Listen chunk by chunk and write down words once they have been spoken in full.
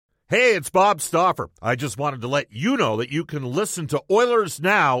Hey, it's Bob Stauffer. I just wanted to let you know that you can listen to Oilers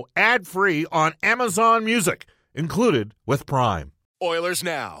Now ad-free on Amazon Music, included with Prime. Oilers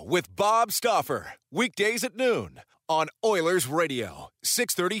Now with Bob Stauffer. Weekdays at noon on Oilers Radio,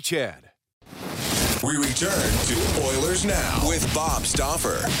 630 CHED. We return to Oilers Now with Bob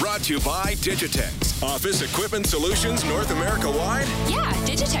Stauffer. Brought to you by Digitex. Office Equipment Solutions North America wide? Yeah,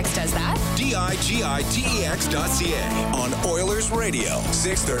 Digitex does that. digitex.ca on Oilers Radio,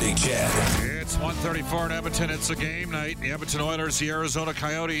 630 CHED. It's 1:34 in Edmonton. It's a game night. The Edmonton Oilers, the Arizona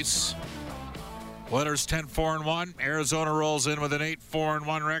Coyotes. Oilers 10-4-1. Arizona rolls in with an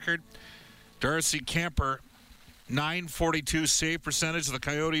 8-4-1 record. Darcy Kemper, .942 save percentage. The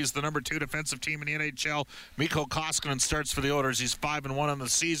Coyotes, the number 2 defensive team in the NHL. Mikko Koskinen starts for the Oilers. He's 5-1 on the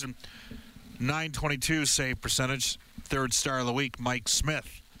season. .922 save percentage. Third star of the week, Mike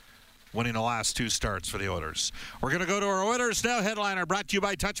Smith, winning the last 2 starts for the Oilers. We're going to go to our Oilers Now headliner, brought to you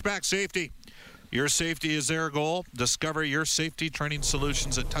by Touchback Safety. Your safety is their goal. Discover your safety training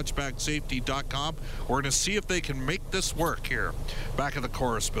solutions at touchbacksafety.com. We're going to see if they can make this work here back at the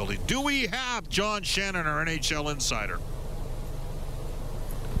Chorus Building. Do we have John Shannon, our NHL insider?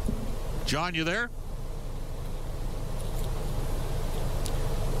 John, you there?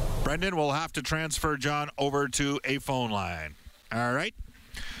 Brendan will have to transfer John over to a phone line. All right.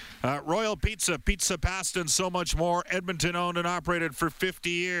 Royal Pizza, pizza, pasta, and so much more. Edmonton owned and operated for 50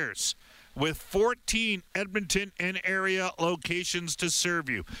 years. With 14 Edmonton and area locations to serve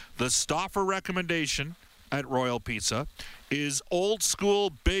you. The Stauffer recommendation at Royal Pizza is old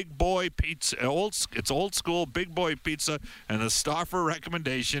school big boy pizza. It's old school big boy pizza, and the Stauffer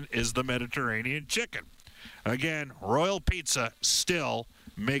recommendation is the Mediterranean chicken. Again, Royal Pizza still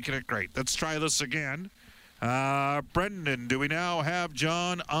making it great. Let's try this again. Brendan, do we now have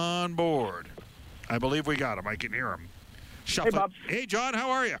John on board? I believe we got him. I can hear him. Shuffle. Hey, Bob. Hey, John, how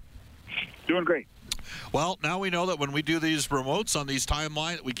are you? Doing great. Well, now we know that when we do these remotes on these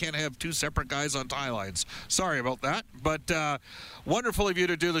timelines, we can't have 2 separate guys on tie lines. Sorry about that, but wonderful of you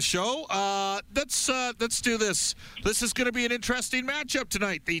to do the show. Let's do this. This is going to be an interesting matchup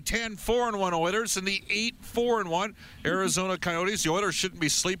tonight. The 10-4-1 Oilers and the 8-4-1 Arizona Coyotes. The Oilers shouldn't be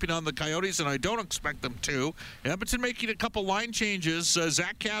sleeping on the Coyotes, and I don't expect them to. Edmonton making a couple line changes.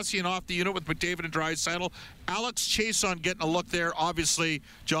 Zach Kassian off the unit with McDavid and Draisaitl. Alex Chiasson getting a look there. Obviously,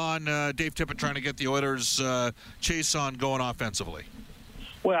 John, Dave Tippett trying to get the Oilers Chiasson going offensively.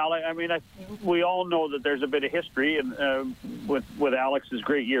 Well, we all know that there's a bit of history with Alex's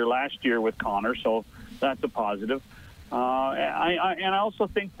great year last year with Connor, so that's a positive. I also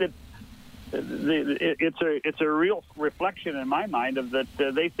think that it's a real reflection in my mind of that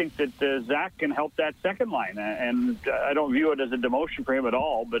they think that Zach can help that second line, and I don't view it as a demotion for him at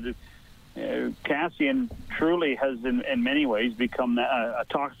all, but Kassian truly has, in many ways, become a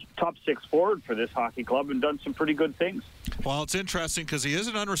top 6 forward for this hockey club and done some pretty good things. Well, it's interesting because he is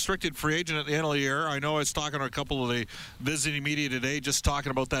an unrestricted free agent at the end of the year. I know I was talking to a couple of the visiting media today just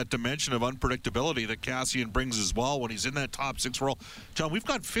talking about that dimension of unpredictability that Kassian brings as well when he's in that top 6 role. John, we've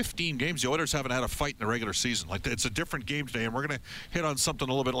got 15 games. The Oilers haven't had a fight in the regular season. Like, it's a different game today, and we're going to hit on something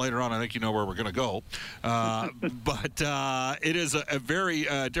a little bit later on. I think you know where we're going to go. But it is a very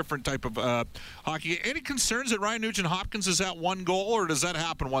different type of hockey. Any concerns that Ryan Nugent-Hopkins is at 1 goal, or does that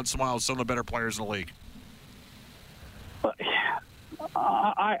happen once in a while with some of the better players in the league?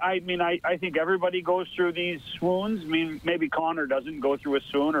 I think everybody goes through these swoons. I mean, maybe Connor doesn't go through a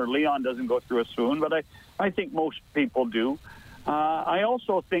swoon or Leon doesn't go through a swoon, but I think most people do. I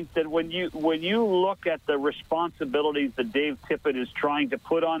also think that when you look at the responsibilities that Dave Tippett is trying to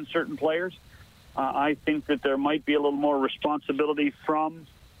put on certain players, I think that there might be a little more responsibility from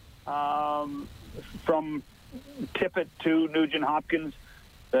Tippett to Nugent-Hopkins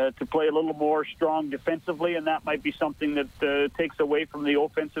to play a little more strong defensively, and that might be something that takes away from the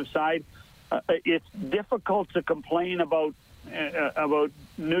offensive side. It's difficult to complain about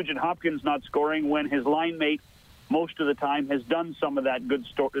Nugent-Hopkins not scoring when his line mate most of the time has done some of that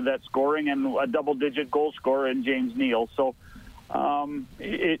that scoring and a double-digit goal scorer in James Neal. So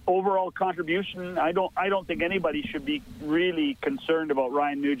overall contribution, I don't think anybody should be really concerned about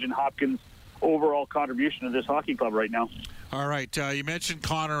Ryan Nugent-Hopkins' overall contribution to this hockey club right now. All right, you mentioned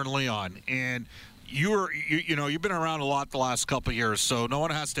Connor and Leon, and you've been around a lot the last couple of years, so no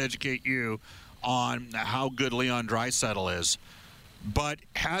one has to educate you on how good Leon Draisaitl is. But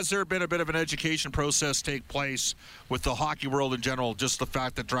has there been a bit of an education process take place with the hockey world in general, just the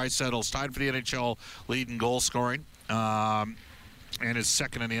fact that Draisaitl is tied for the NHL lead in goal scoring and is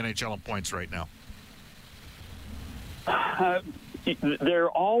second in the NHL in points right now? There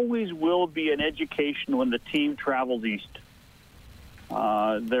always will be an education when the team travels east.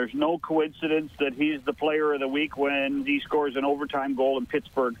 There's no coincidence that he's the player of the week when he scores an overtime goal in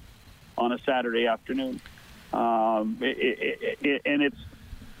Pittsburgh on a Saturday afternoon. And it's,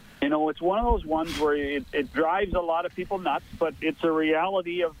 it's one of those ones where it drives a lot of people nuts, but it's a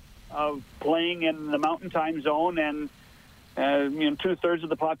reality of playing in the Mountain Time Zone, and 2/3 of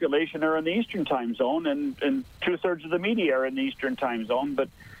the population are in the Eastern Time Zone, and 2/3 of the media are in the Eastern Time Zone. But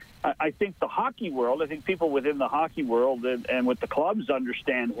I think the hockey world, I think people within the hockey world and with the clubs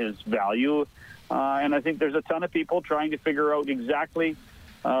understand his value. And I think there's a ton of people trying to figure out exactly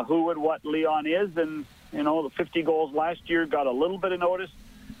who and what Leon is. And, the 50 goals last year got a little bit of notice.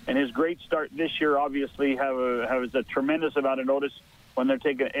 And his great start this year obviously has a tremendous amount of notice when they're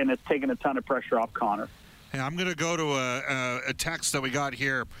it's taking a ton of pressure off Connor. Hey, I'm going to go to a text that we got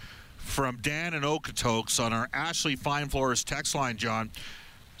here from Dan and Okotoks on our Ashley Fine Floors text line, John.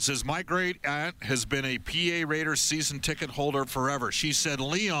 Says, my great aunt has been a PA Raiders season ticket holder forever. She said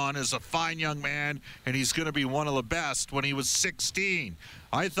Leon is a fine young man and he's going to be one of the best when he was 16.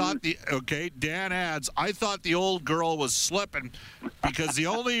 I thought Dan adds, I thought the old girl was slipping because the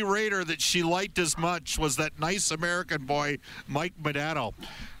only Raider that she liked as much was that nice American boy, Mike Modano.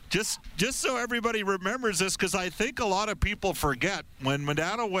 Just so everybody remembers this, because I think a lot of people forget when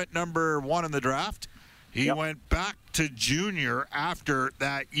Modano went number 1 in the draft, he went back to junior after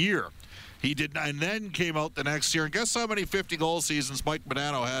that year. He did, and then came out the next year. And guess how many 50-goal seasons Mike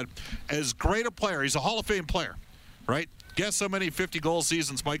Modano had? As great a player, he's a Hall of Fame player, right? Guess how many 50-goal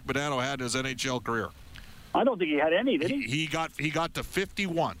seasons Mike Modano had in his NHL career? I don't think he had any, did he? He got to 50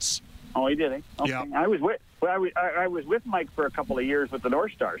 once. Oh, he did, eh? Okay. Yeah. I was with Mike for a couple of years with the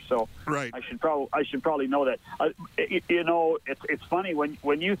North Stars, so right. I should probably know that. It's funny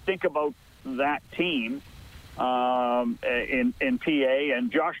when you think about that team in PA,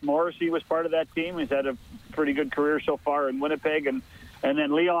 and Josh Morrissey was part of that team. He's had a pretty good career so far in Winnipeg, and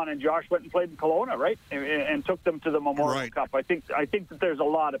then Leon and Josh went and played in Kelowna, right, and took them to the Memorial Cup. I think that there's a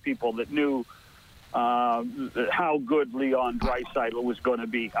lot of people that knew how good Leon Draisaitl was going to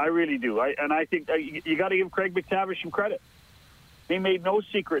be. I really do. I think you got to give Craig McTavish some credit. He made no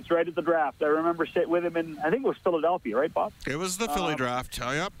secrets right at the draft. I remember sitting with him in, I think it was Philadelphia, right, Bob? It was the Philly draft.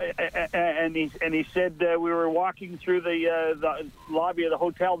 Yep. And he said we were walking through the lobby of the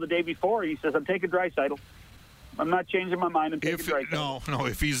hotel the day before. He says, "I'm taking Draisaitl. I'm not changing my mind. I'm taking Draisaitl." No,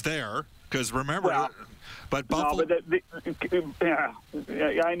 if he's there, because remember, but Buffalo. No,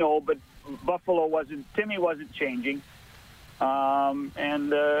 I know, but Buffalo Timmy wasn't changing.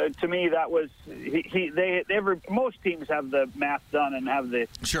 To me, that was most teams have the math done and have the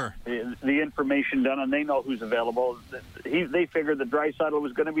information done, and they know who's available. They figured that Draisaitl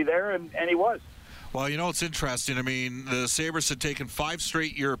was going to be there, and he was. Well, it's interesting. I mean, the Sabres had taken 5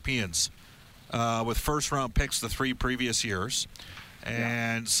 straight Europeans with first-round picks the 3 previous years,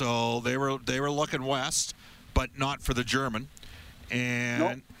 and so they were looking west, but not for the German.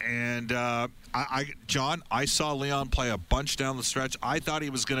 John, I saw Leon play a bunch down the stretch. I thought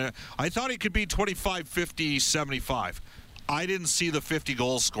he could be 25, 50, 75. I didn't see the 50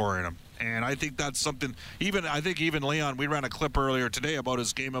 goal score in him. And I think that's something, even Leon, we ran a clip earlier today about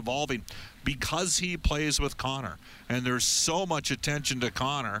his game evolving because he plays with Connor. And there's so much attention to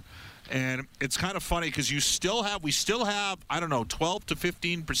Connor. And it's kind of funny because we still have, I don't know, 12 to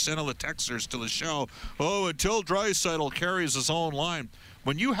 15% of the texters to the show. Oh, until Draisaitl carries his own line.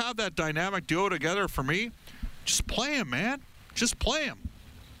 When you have that dynamic duo together, for me, just play him, man. Just play him.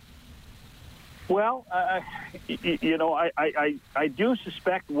 Well, I do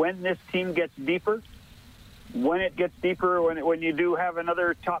suspect when this team gets deeper, when you do have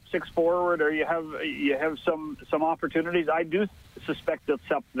another top 6 forward, or you have some opportunities, I do suspect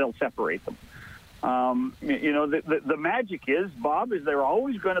they'll separate them. The magic is, Bob, is they're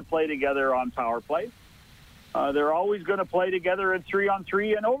always going to play together on power play. They're always going to play together in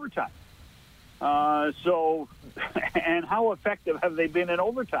 3-on-3 and overtime. And how effective have they been in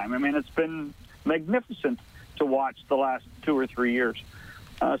overtime? I mean, it's been magnificent to watch the last 2 or 3 years.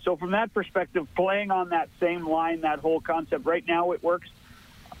 So from that perspective, playing on that same line, that whole concept, right now it works.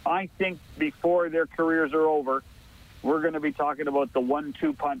 I think before their careers are over, we're going to be talking about the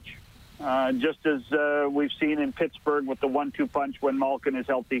 1-2 punch, just as we've seen in Pittsburgh with the 1-2 punch when Malkin is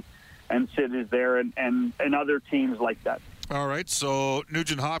healthy and Sid is there, and other teams like that. All right, so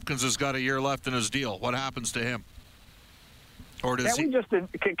Nugent Hopkins has got a year left in his deal. What happens to him? Or does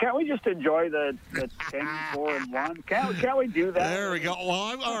can't we just enjoy the 10-4-1? Can't we do that? There we go.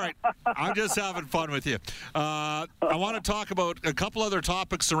 Well, all right. I'm just having fun with you. I want to talk about a couple other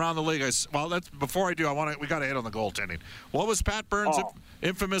topics around the league. Before I do, we got to hit on the goaltending. What was Pat Burns'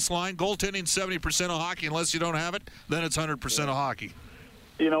 infamous line? Goaltending 70% of hockey. Unless you don't have it, then it's 100% of hockey.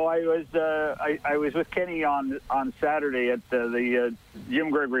 I was with Kenny on Saturday at the Jim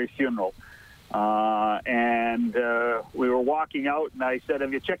Gregory funeral, and we were walking out, and I said,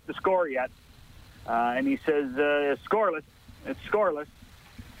 "Have you checked the score yet?" And he says, "Scoreless. It's scoreless."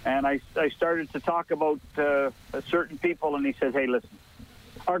 And I started to talk about certain people, and he says, "Hey, listen,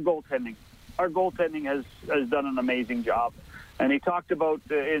 our goaltending has done an amazing job." And he talked about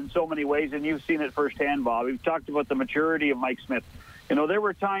in so many ways, and you've seen it firsthand, Bob. He talked about the maturity of Mike Smith. There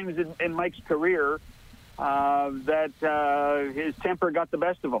were times in Mike's career that his temper got the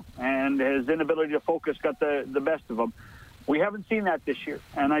best of him, and his inability to focus got the best of him. We haven't seen that this year,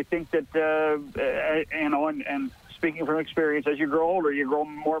 and I think that and speaking from experience, as you grow older, you grow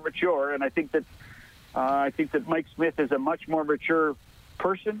more mature, and I think that Mike Smith is a much more mature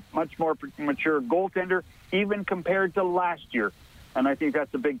person, much more mature goaltender, even compared to last year, and I think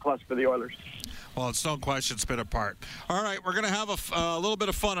that's a big plus for the Oilers. Well, it's no question it's been a part. All right, we're going to have a little bit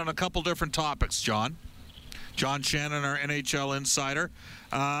of fun on a couple different topics, John. John Shannon, our NHL insider.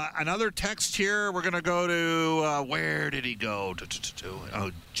 Another text here. We're going to go to, where did he go?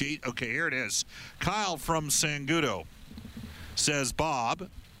 Okay, here it is. Kyle from Sangudo says, Bob,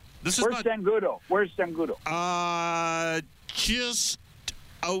 this is Where's Sangudo? Where's Sangudo? Just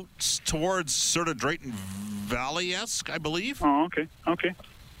out towards sort of Drayton Valley-esque, I believe. Oh, okay.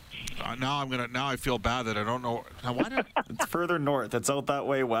 Now I feel bad that I don't know. It's further north. It's out that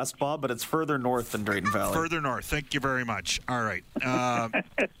way west, Bob, but it's further north than Drayton Valley. Further north. Thank you very much. All right.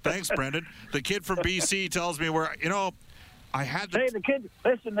 Thanks, Brendan. The kid from BC tells me where, I had to... Hey,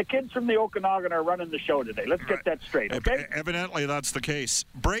 the kids from the Okanagan are running the show today. Let's get that straight, okay? Evidently, that's the case.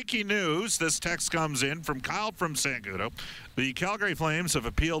 Breaking news. This text comes in from Kyle from Sangudo. The Calgary Flames have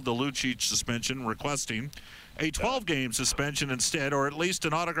appealed the Lucic suspension, requesting a 12-game suspension instead, or at least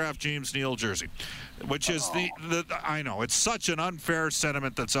an autographed James Neal jersey, which is I know, it's such an unfair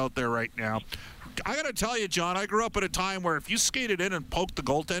sentiment that's out there right now. I got to tell you, John, I grew up at a time where if you skated in and poked the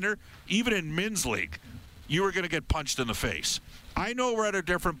goaltender, even in men's league, you were going to get punched in the face. I know we're at a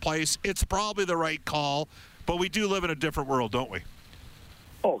different place. It's probably the right call, but we do live in a different world, don't we?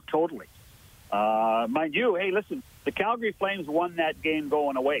 Oh, totally. Mind you, hey, listen, the Calgary Flames won that game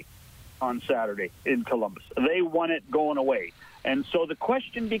going away on Saturday in Columbus. They won it going away. And so the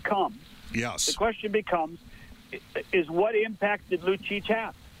question becomes, is what impact did Lucic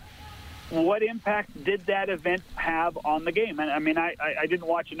have? What impact did that event have on the game? And I mean, I didn't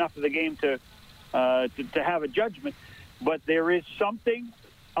watch enough of the game to have a judgment, but there is something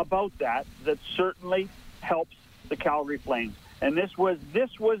about that certainly helps the Calgary Flames. And this was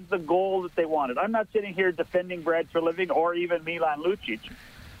the goal that they wanted. I'm not sitting here defending Brad Treliving or even Milan Lucic,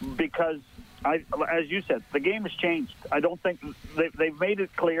 because, as you said, the game has changed. I don't think they've made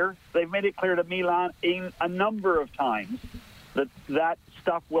it clear. They've made it clear to Milan a number of times that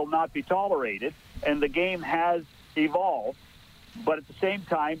stuff will not be tolerated, and the game has evolved. But at the same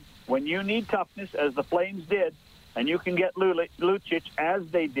time, when you need toughness, as the Flames did, and you can get Lucic as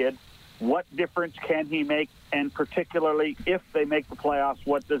they did, what difference can he make? And particularly if they make the playoffs,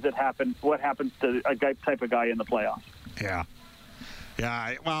 what happens to a type of guy in the playoffs? Yeah.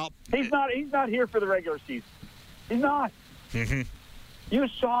 Yeah, well... He's not here for the regular season. He's not. Mm-hmm. You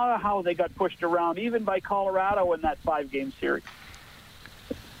saw how they got pushed around, even by Colorado in that 5-game series.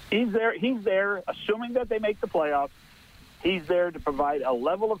 He's there, assuming that they make the playoffs. He's there to provide a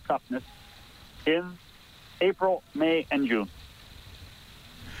level of toughness in April, May, and June.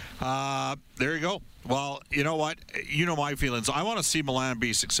 There you go. Well, you know what? You know my feelings. I want to see Milan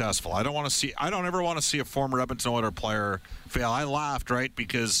be successful. I don't ever want to see a former Edmonton Oilers player fail. I laughed, right,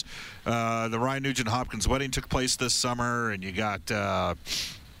 because the Ryan Nugent-Hopkins wedding took place this summer, and you got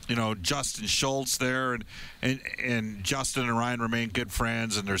Justin Schultz there, and Justin and Ryan remain good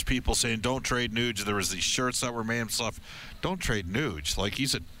friends, and there's people saying don't trade Nuge. There was these shirts that were made and stuff. Don't trade Nuge. Like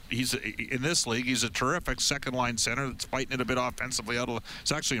he's in this league, he's a terrific second line center that's fighting it a bit offensively.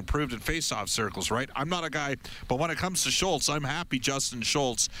 It's actually improved in faceoff circles, right? I'm not a guy, but when it comes to Schultz, I'm happy Justin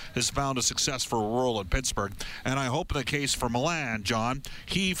Schultz has found a successful role in Pittsburgh, and I hope in the case for Milan, John,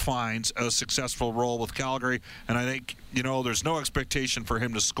 he finds a successful role with Calgary, and I think there's no expectation for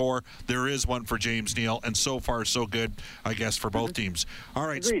him to score. There is one for James Neal, and so far so good, I guess, for both teams. All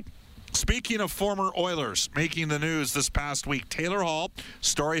right. Agreed. Speaking of former Oilers making the news this past week, Taylor Hall,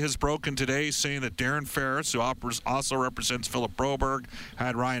 story has broken today saying that Darren Ferris, who also represents Philip Broberg,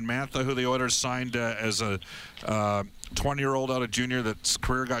 had Ryan Mantha, who the Oilers signed as a 20-year-old out of junior that's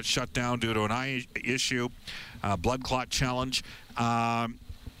career got shut down due to an eye issue, blood clot challenge.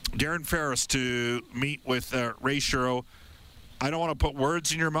 Darren Ferris to meet with Ray Shero I don't want to put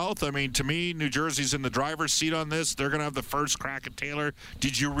words in your mouth. I mean, to me, New Jersey's in the driver's seat on this. They're going to have the first crack at Taylor.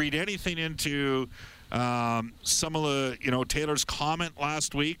 Did you read anything into some of the, Taylor's comment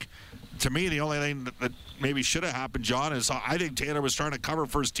last week? To me, the only thing that maybe should have happened, John, is I think Taylor was trying to cover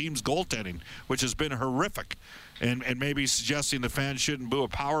for his team's goaltending, which has been horrific, and maybe suggesting the fans shouldn't boo a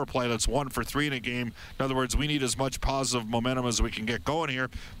power play that's 1 for 3 in a game. In other words, we need as much positive momentum as we can get going here.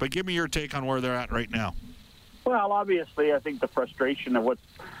 But give me your take on where they're at right now. Well, obviously, I think the frustration of what's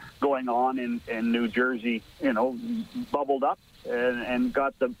going on in New Jersey, bubbled up and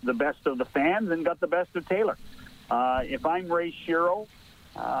got the best of the fans and got the best of Taylor. If I'm Ray Shero,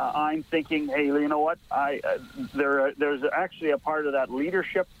 I'm thinking, hey, you know what? There's actually a part of that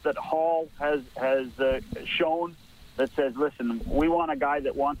leadership that Hall has shown that says, listen, we want a guy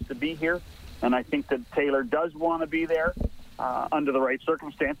that wants to be here, and I think that Taylor does want to be there under the right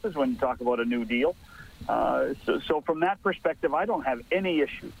circumstances when you talk about a new deal. So from that perspective, I don't have any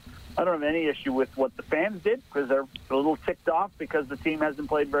issue. I don't have any issue with what the fans did because they're a little ticked off because the team hasn't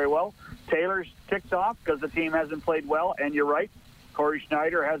played very well. Taylor's ticked off because the team hasn't played well, and you're right. Corey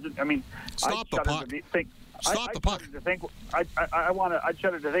Schneider hasn't. I mean, Stop the puck. I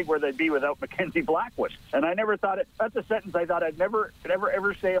shudder to think where they'd be without Mackenzie Blackwood. And I never thought it. That's a sentence I thought I'd never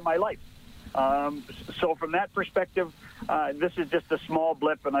ever say in my life. So from that perspective, this is just a small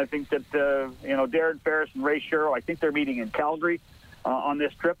blip, and I think that Darren Ferris and Ray Shero, I think they're meeting in Calgary on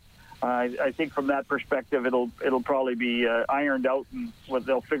this trip. I think from that perspective, it'll probably be ironed out, and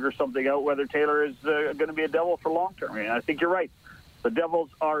they'll figure something out whether Taylor is going to be a Devil for long term. I mean, I think you're right. The Devils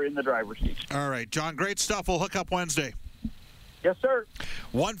are in the driver's seat. All right, John, great stuff. We'll hook up Wednesday. Yes, sir.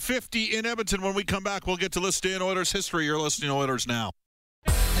 1:50 in Edmonton. When we come back, we'll get to list in Oilers history. You're listening to Oilers Now.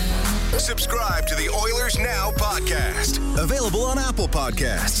 Subscribe to the Oilers Now podcast. Available on Apple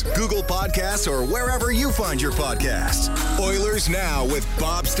Podcasts, Google Podcasts, or wherever you find your podcasts. Oilers Now with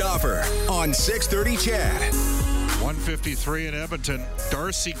Bob Stauffer on 630 CHED. 1:53 in Edmonton.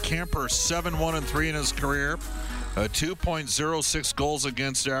 Darcy Kemper, 7-1-3 in his career. A 2.06 goals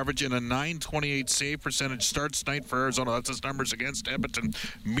against average and a 928 save percentage starts tonight for Arizona. That's his numbers against Edmonton.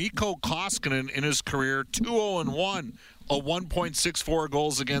 Mikko Koskinen in his career, 2-0-1. A 1.64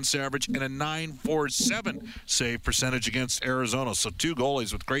 goals against average and a 947 save percentage against Arizona. So 2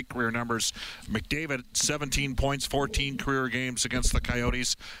 goalies with great career numbers. McDavid, 17 points, 14 career games against the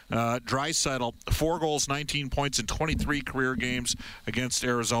Coyotes. Draisaitl, 4 goals, 19 points in 23 career games against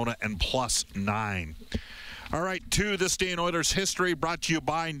Arizona and +9. All right, to This Day in Oilers History, brought to you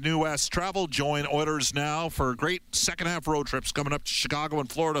by New West Travel. Join Oilers Now for great second-half road trips coming up to Chicago and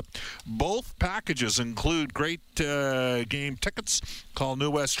Florida. Both packages include great game tickets. Call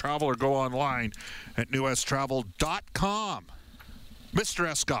New West Travel or go online at newwesttravel.com. Mr.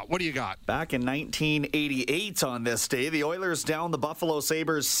 Escott, what do you got? Back in 1988 on this day, the Oilers downed the Buffalo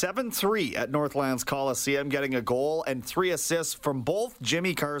Sabres 7-3 at Northlands Coliseum, getting a goal and 3 assists from both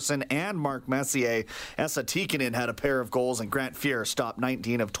Jimmy Carson and Mark Messier. Esa Tikkanen had a pair of goals, and Grant Fuhr stopped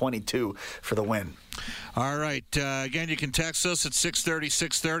 19 of 22 for the win. All right. Again, you can text us at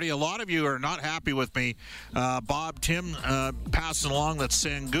 630. A lot of you are not happy with me. Bob Tim passing along that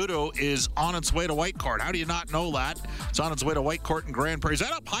Sangudo is on its way to Whitecourt. How do you not know that? It's on its way to Whitecourt and Grand Prairie. Is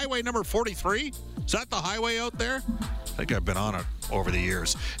that up highway number 43? Is that the highway out there? I think I've been on it over the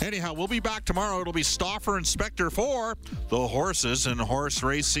years. Anyhow, we'll be back tomorrow. It'll be Stauffer and Spector for the Horses and Horse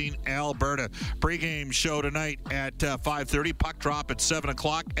Racing Alberta. Pre-game show tonight at 5:30. Puck drop at 7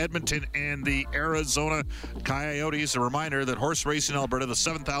 o'clock. Edmonton and the Arizona Coyotes. A reminder that Horse Racing Alberta, the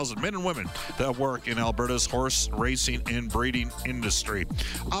 7,000 men and women that work in Alberta's horse racing and breeding industry.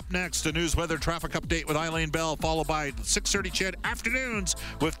 Up next, a news weather traffic update with Eileen Bell, followed by 6:30 CHED Afternoons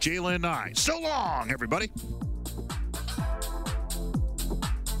with Jalen Nye. So long, everybody.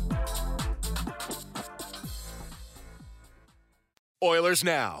 Oilers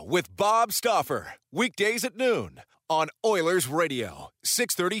Now with Bob Stauffer. Weekdays at noon on Oilers Radio,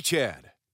 630 CHED.